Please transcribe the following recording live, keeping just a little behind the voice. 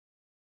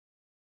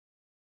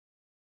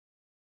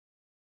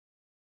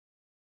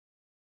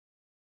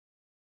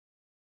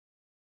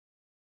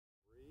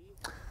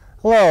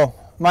Hello,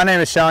 my name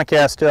is Sean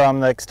Castillo. I'm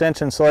the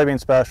Extension Soybean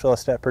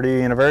Specialist at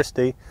Purdue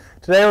University.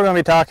 Today we're going to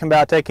be talking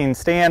about taking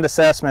stand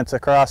assessments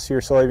across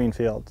your soybean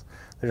fields.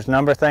 There's a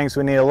number of things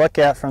we need to look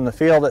at from the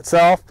field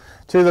itself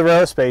to the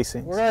row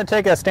spacing. We're going to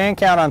take a stand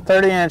count on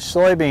 30-inch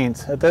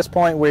soybeans. At this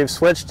point we've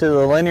switched to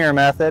the linear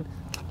method.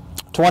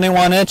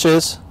 21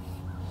 inches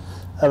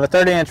of a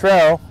 30-inch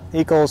row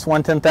equals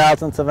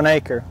 1/10,000th of an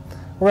acre.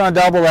 We're going to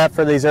double that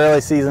for these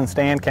early season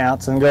stand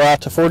counts and go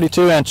out to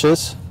 42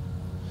 inches.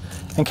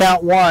 And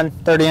count one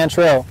 30-inch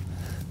row.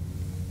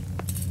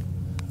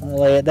 I'll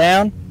lay it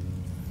down.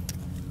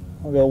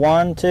 We'll go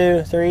 1,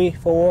 2, 3,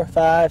 4,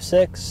 5,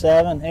 6,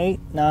 7, 8,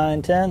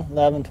 9, 10,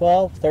 11,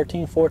 12,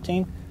 13,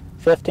 14,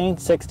 15,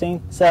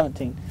 16,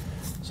 17.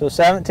 So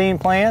 17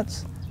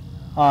 plants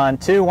on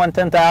 2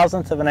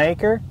 1/10,000th of an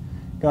acre.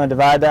 Going to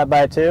divide that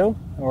by 2.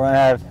 We're going to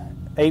have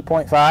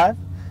 8.5.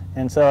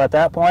 And so at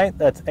that point,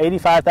 that's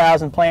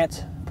 85,000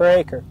 plants per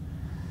acre.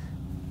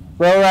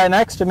 Row right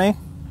next to me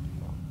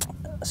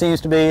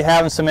seems to be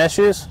having some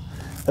issues.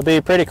 It'll be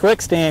a pretty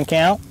quick stand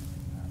count.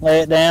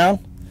 Lay it down,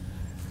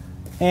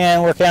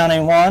 and we're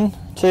counting 1,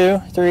 2,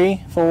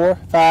 3, 4,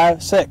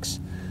 5, 6.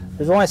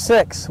 There's only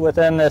 6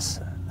 within this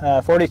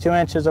 42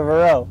 inches of a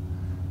row.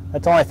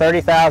 That's only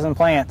 30,000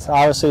 plants.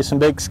 Obviously some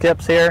big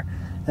skips here,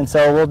 and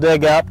so we'll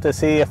dig up to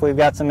see if we've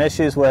got some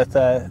issues with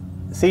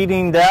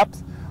seeding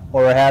depth,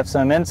 or have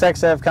some insects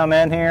that have come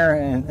in here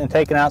and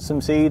taken out some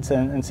seeds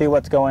and see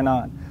what's going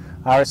on.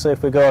 Obviously,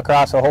 if we go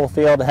across a whole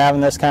field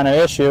having this kind of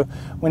issue,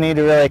 we need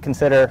to really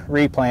consider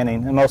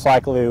replanting, and most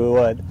likely we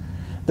would.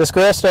 This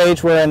growth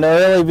stage, we're in the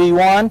early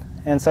V1,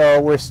 and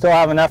so we still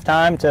have enough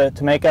time to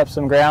make up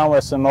some ground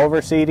with some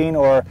overseeding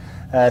or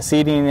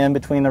seeding in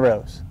between the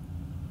rows.